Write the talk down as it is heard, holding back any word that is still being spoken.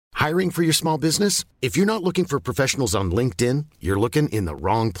Hiring for your small business? If you're not looking for professionals on LinkedIn, you're looking in the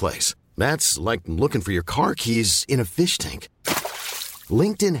wrong place. That's like looking for your car keys in a fish tank.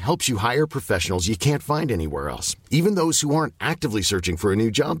 LinkedIn helps you hire professionals you can't find anywhere else, even those who aren't actively searching for a new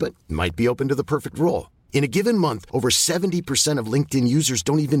job but might be open to the perfect role. In a given month, over 70% of LinkedIn users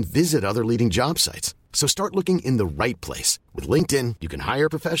don't even visit other leading job sites. So start looking in the right place. With LinkedIn, you can hire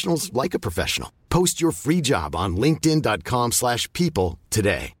professionals like a professional. Post your free job on linkedin.com/people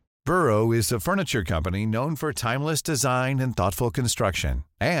today. Burrow is a furniture company known for timeless design and thoughtful construction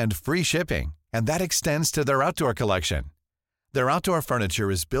and free shipping, and that extends to their outdoor collection. Their outdoor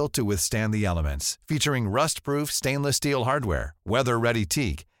furniture is built to withstand the elements, featuring rust-proof stainless steel hardware, weather-ready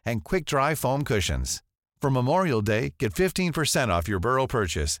teak, and quick-dry foam cushions. For Memorial Day, get 15% off your Burrow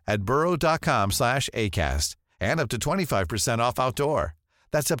purchase at burrow.com/ACAST and up to 25% off outdoor.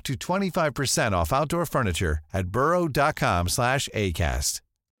 That's up to 25% off outdoor furniture at burrow.com/ACAST.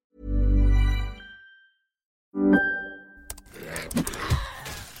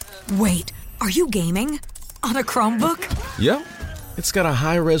 Wait, are you gaming? On a Chromebook? Yep. It's got a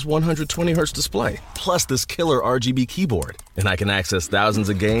high-res 120Hz display, plus this killer RGB keyboard. And I can access thousands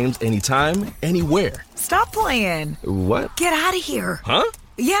of games anytime, anywhere. Stop playing. What? Get out of here. Huh?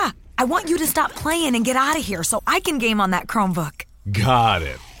 Yeah, I want you to stop playing and get out of here so I can game on that Chromebook. Got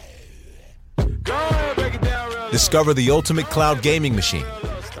it. Discover the ultimate cloud gaming machine.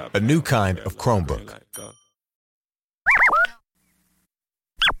 A new kind of Chromebook.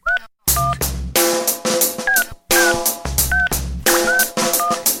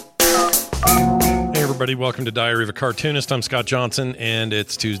 Everybody, welcome to Diary of a Cartoonist. I'm Scott Johnson, and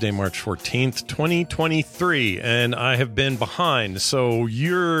it's Tuesday, March 14th, 2023, and I have been behind, so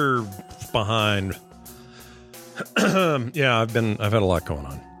you're behind. Yeah, I've had a lot going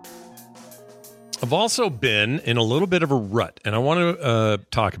on. I've also been in a little bit of a rut, and I want to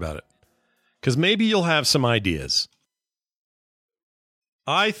talk about it, because maybe you'll have some ideas.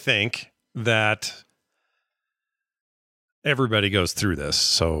 I think that everybody goes through this,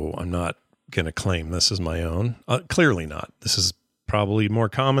 so I'm not going to claim this as my own. Clearly not. This is probably more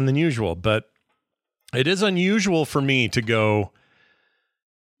common than usual, but it is unusual for me to go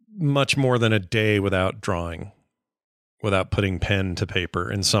much more than a day without drawing, without putting pen to paper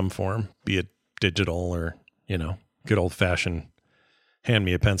in some form, be it digital or, good old fashioned hand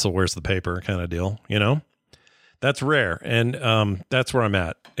me a pencil, where's the paper kind of deal, That's rare. And that's where I'm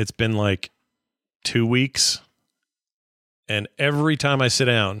at. It's been like 2 weeks. And every time I sit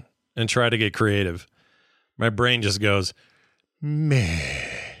down and try to get creative, my brain just goes, meh.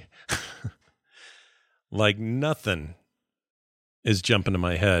 Like nothing is jumping to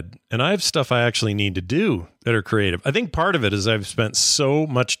my head. And I have stuff I actually need to do that are creative. I think part of it is I've spent so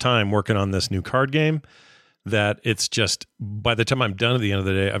much time working on this new card game that it's just, by the time I'm done at the end of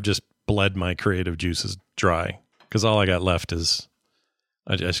the day, I've just bled my creative juices dry. Because all I got left is,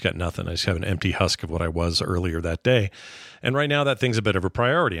 I just got nothing. I just have an empty husk of what I was earlier that day. And right now that thing's a bit of a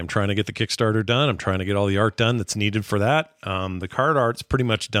priority. I'm trying to get the Kickstarter done. I'm trying to get all the art done that's needed for that. The card art's pretty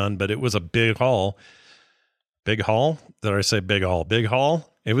much done, but it was a big haul. Big haul? Did I say big haul? Big haul?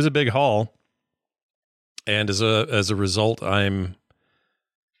 It was a big haul. And as a result, I'm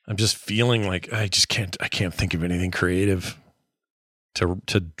just feeling like I can't think of anything creative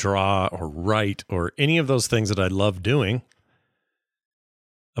to draw or write or any of those things that I love doing.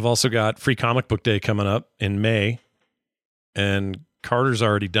 I've also got Free Comic Book Day coming up in May, and Carter's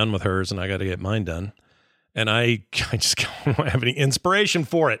already done with hers, and I got to get mine done. And I just don't have any inspiration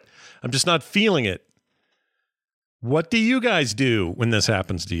for it. I'm just not feeling it. What do you guys do when this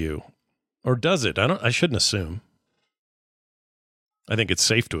happens to you? Or does it? I shouldn't assume. I think it's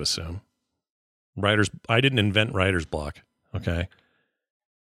safe to assume. I didn't invent writer's block, okay?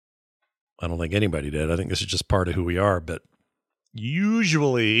 I don't think anybody did. I think this is just part of who we are, but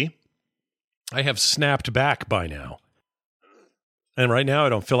usually I have snapped back by now. And right now I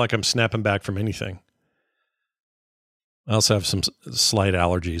don't feel like I'm snapping back from anything. I also have some slight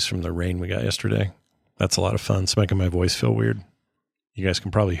allergies from the rain we got yesterday. That's a lot of fun. It's making my voice feel weird. You guys can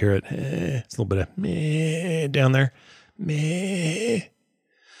probably hear it. It's a little bit of meh down there. Meh.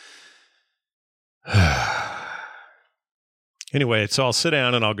 Anyway, so I'll sit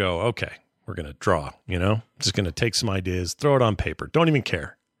down and I'll go, okay, we're going to draw, just going to take some ideas, throw it on paper. Don't even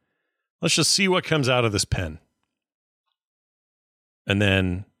care. Let's just see what comes out of this pen. And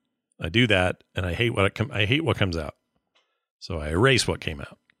then I do that and I hate what comes out. So I erase what came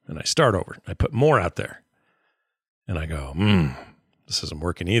out and I start over. I put more out there and I go, this isn't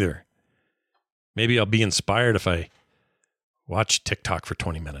working either. Maybe I'll be inspired if I watch TikTok for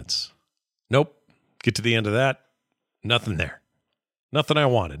 20 minutes. Nope. Get to the end of that. Nothing there. Nothing I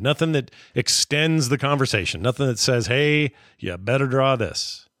wanted. Nothing that extends the conversation. Nothing that says, hey, you better draw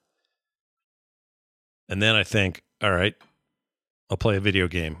this. And then I think, all right, I'll play a video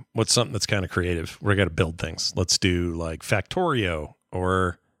game. What's something that's kind of creative? We're going to build things. Let's do like Factorio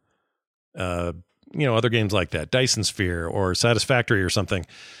or, other games like that, Dyson Sphere or Satisfactory or something.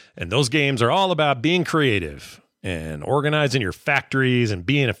 And those games are all about being creative and organizing your factories and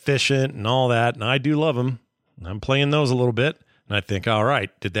being efficient and all that. And I do love them. I'm playing those a little bit. And I think, all right,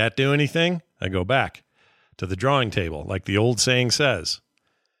 did that do anything? I go back to the drawing table, like the old saying says.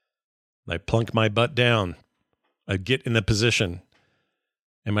 I plunk my butt down. I get in the position.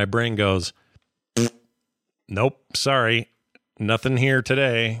 And my brain goes, nope, sorry, nothing here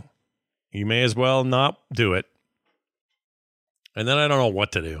today. You may as well not do it. And then I don't know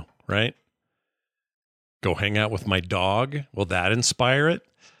what to do, right? Go hang out with my dog? Will that inspire it?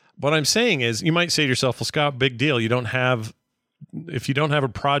 What I'm saying is, you might say to yourself, well, Scott, big deal. If you don't have a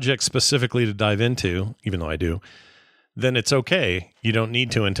project specifically to dive into, even though I do, then it's okay. You don't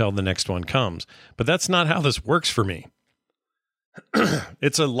need to until the next one comes. But that's not how this works for me.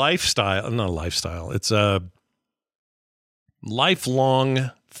 It's a lifestyle, not a lifestyle. It's a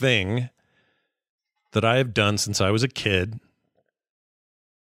lifelong thing that I have done since I was a kid.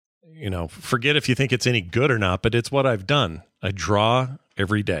 Forget if you think it's any good or not, but it's what I've done. I draw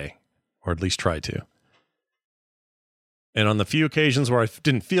every day, or at least try to. And on the few occasions where I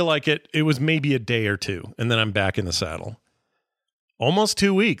didn't feel like it, it was maybe a day or two, and then I'm back in the saddle. Almost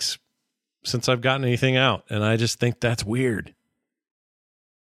 2 weeks since I've gotten anything out, and I just think that's weird.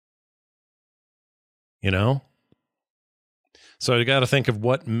 So I got to think of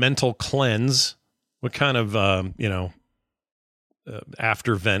what mental cleanse, what kind of,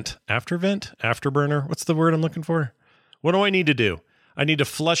 afterburner. What's the word I'm looking for? What do I need to do? I need to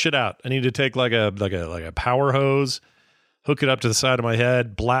flush it out. I need to take like a power hose, hook it up to the side of my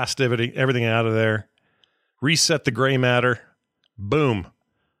head, blast everything out of there, reset the gray matter. Boom.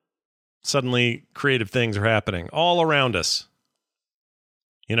 Suddenly creative things are happening all around us.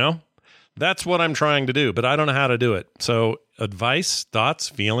 That's what I'm trying to do, but I don't know how to do it. So advice, thoughts,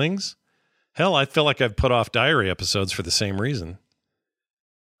 feelings. Hell, I feel like I've put off diary episodes for the same reason.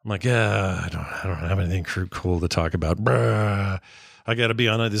 I'm like, I don't have anything cool to talk about. Bruh. I got to be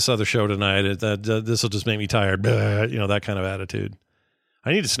on this other show tonight. This will just make me tired. Bruh. That kind of attitude.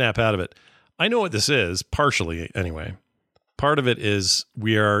 I need to snap out of it. I know what this is, partially anyway. Part of it is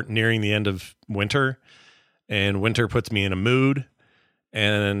we are nearing the end of winter, and winter puts me in a mood.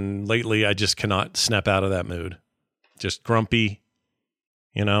 And lately, I just cannot snap out of that mood. Just grumpy,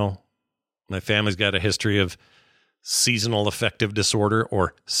 My family's got a history of seasonal affective disorder,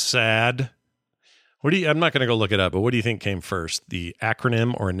 or SAD. I'm not going to go look it up, but what do you think came first? The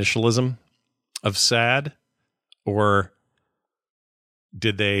acronym or initialism of SAD? Or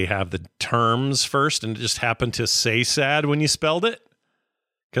did they have the terms first and it just happened to say SAD when you spelled it?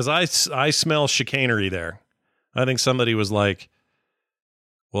 Because I smell chicanery there. I think somebody was like,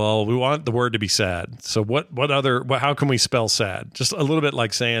 well, we want the word to be sad. So how can we spell sad? Just a little bit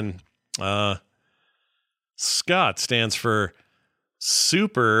like saying, Scott stands for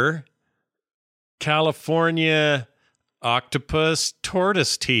Super California Octopus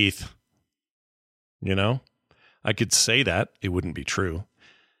Tortoise Teeth. I could say that. It wouldn't be true.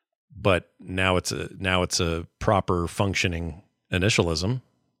 But now it's a proper functioning initialism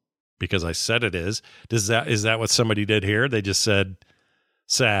because I said it is. Is that what somebody did here? They just said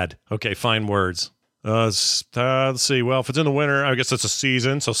sad. Okay, fine words. Let's see. Well, if it's in the winter, I guess it's a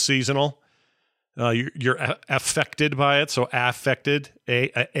season, so seasonal. You're affected by it, so affected.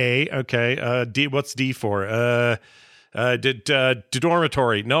 A. Okay. D. What's D for?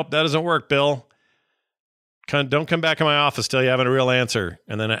 Dormitory. Nope, that doesn't work, Bill. Don't come back in my office till you have a real answer.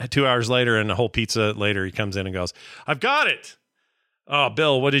 And then 2 hours later, and a whole pizza later, he comes in and goes, "I've got it." Oh,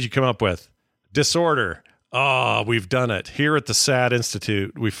 Bill, what did you come up with? Disorder. Oh, we've done it. Here at the SAD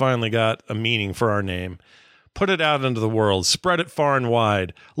Institute, we finally got a meaning for our name. Put it out into the world. Spread it far and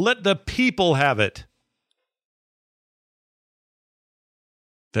wide. Let the people have it.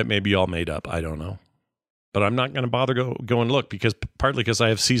 That may be all made up. I don't know. But I'm not going to bother go and look partly because I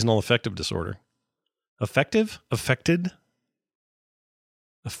have seasonal affective disorder. Affective? Affected?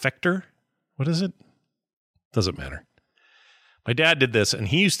 Affector? What is it? Doesn't matter. My dad did this, and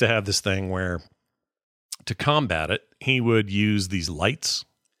he used to have this thing where to combat it, he would use these lights.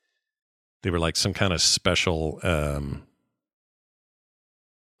 They were like some kind of special,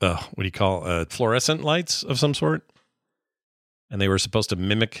 fluorescent lights of some sort. And they were supposed to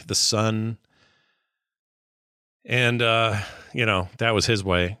mimic the sun. And, that was his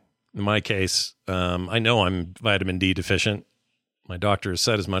way. In my case, I know I'm vitamin D deficient. My doctor has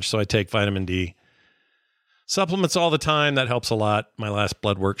said as much, so I take vitamin D supplements all the time. That helps a lot. My last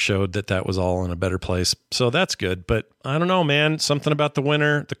blood work showed that was all in a better place. So that's good. But I don't know, man. Something about the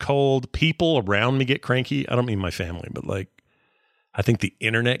winter, the cold, people around me get cranky. I don't mean my family, but like, I think the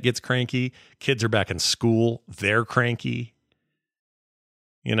internet gets cranky. Kids are back in school. They're cranky.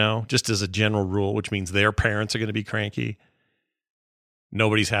 You know, just as a general rule, which means their parents are going to be cranky.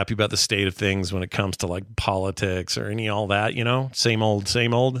 Nobody's happy about the state of things when it comes to like politics or all that, you know, same old,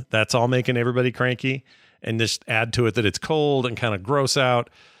 same old. That's all making everybody cranky. And just add to it that it's cold and kind of gross out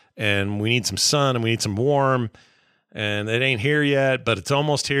and we need some sun and we need some warm and it ain't here yet, but it's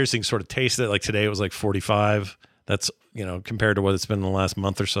almost here. So you can sort of taste it. Like today it was like 45. That's, you know, compared to what it's been in the last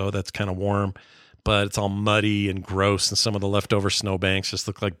month or so, that's kind of warm, but it's all muddy and gross. And some of the leftover snowbanks just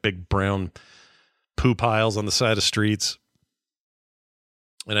look like big brown poo piles on the side of streets.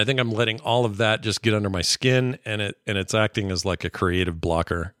 And I think I'm letting all of that just get under my skin and it's acting as like a creative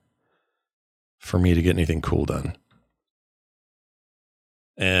blocker for me to get anything cool done.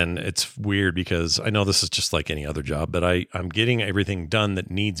 And it's weird because I know this is just like any other job, but I'm getting everything done that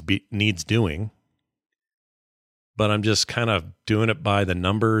needs doing. But I'm just kind of doing it by the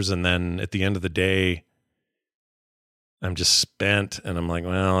numbers. And then at the end of the day, I'm just spent and I'm like,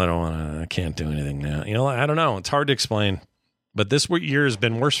 well, I can't do anything now. You know, I don't know. It's hard to explain. But this year has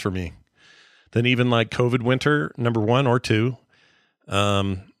been worse for me than even like COVID winter, number 1 or 2.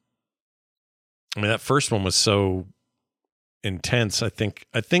 I mean, that first one was so intense. I think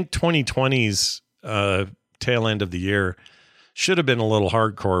 2020's tail end of the year should have been a little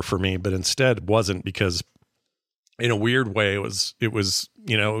hardcore for me, but instead wasn't because in a weird way, it was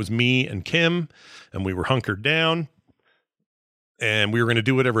me and Kim and we were hunkered down and we were going to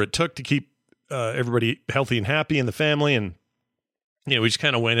do whatever it took to keep everybody healthy and happy in the family. And, you know, we just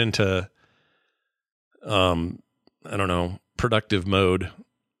kind of went into, productive mode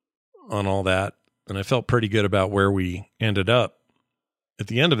on all that. And I felt pretty good about where we ended up at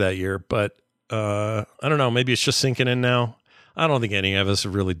the end of that year. But I don't know, maybe it's just sinking in now. I don't think any of us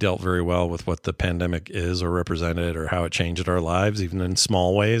have really dealt very well with what the pandemic is or represented or how it changed our lives, even in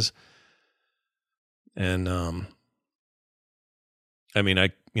small ways. And I mean,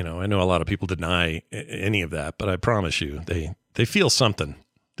 I know a lot of people deny any of that, but I promise you, they feel something.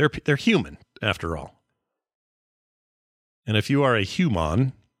 They're human after all. And if you are a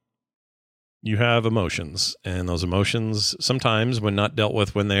human, you have emotions, and those emotions sometimes, when not dealt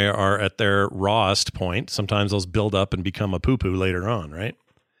with when they are at their rawest point, sometimes those build up and become a poo-poo later on, right?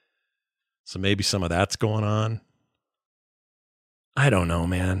 So maybe some of that's going on. I don't know,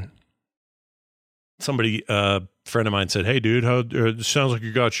 man. Somebody, a friend of mine said, hey, dude, it sounds like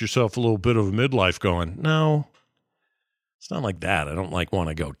you got yourself a little bit of a midlife going. No, it's not like that. I don't want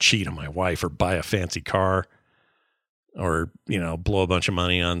to go cheat on my wife or buy a fancy car. Or, you know, blow a bunch of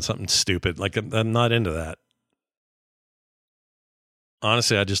money on something stupid. Like, I'm not into that.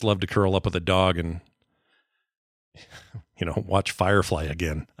 Honestly, I just love to curl up with a dog and, you know, watch Firefly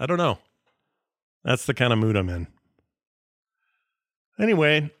again. I don't know. That's the kind of mood I'm in.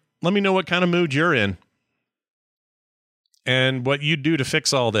 Anyway, let me know what kind of mood you're in. And what you do to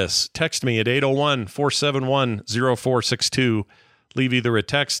fix all this. Text me at 801-471-0462. Leave either a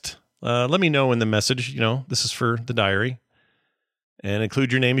text. Let me know in the message, you know, this is for the diary, and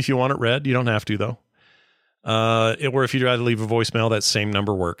include your name if you want it read. You don't have to, though. Or if you'd rather leave a voicemail, that same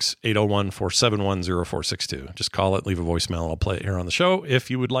number works, 801-471-0462. Just call it, leave a voicemail, and I'll play it here on the show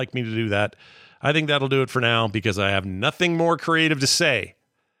if you would like me to do that. I think that'll do it for now because I have nothing more creative to say.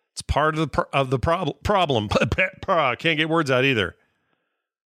 It's part of the problem. Can't get words out either.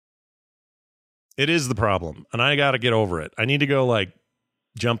 It is the problem, and I got to get over it. I need to go,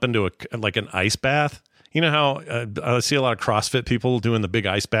 jump into an ice bath. You know how I see a lot of CrossFit people doing the big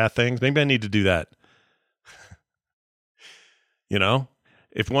ice bath things. Maybe I need to do that. You know,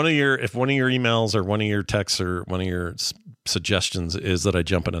 if one of your emails or one of your texts or one of your suggestions is that I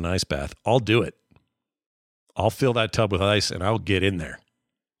jump in an ice bath, I'll do it. I'll fill that tub with ice and I'll get in there.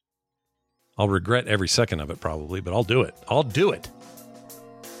 I'll regret every second of it probably, but I'll do it. I'll do it.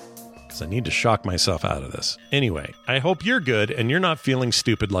 I need to shock myself out of this. Anyway, I hope you're good and you're not feeling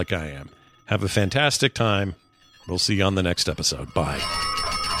stupid like I am. Have a fantastic time. We'll see you on the next episode. Bye.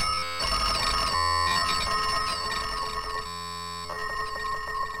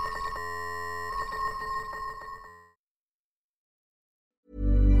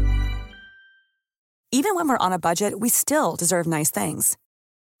 Even when we're on a budget, we still deserve nice things.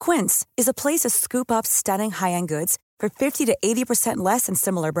 Quince is a place to scoop up stunning high-end goods for 50 to 80% less than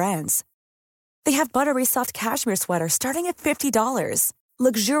similar brands. They have buttery soft cashmere sweaters starting at $50,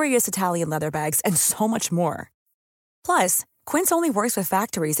 luxurious Italian leather bags, and so much more. Plus, Quince only works with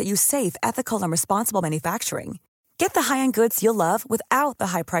factories that use safe, ethical, and responsible manufacturing. Get the high-end goods you'll love without the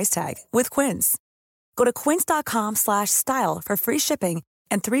high price tag with Quince. Go to quince.com/style for free shipping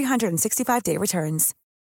and 365-day returns.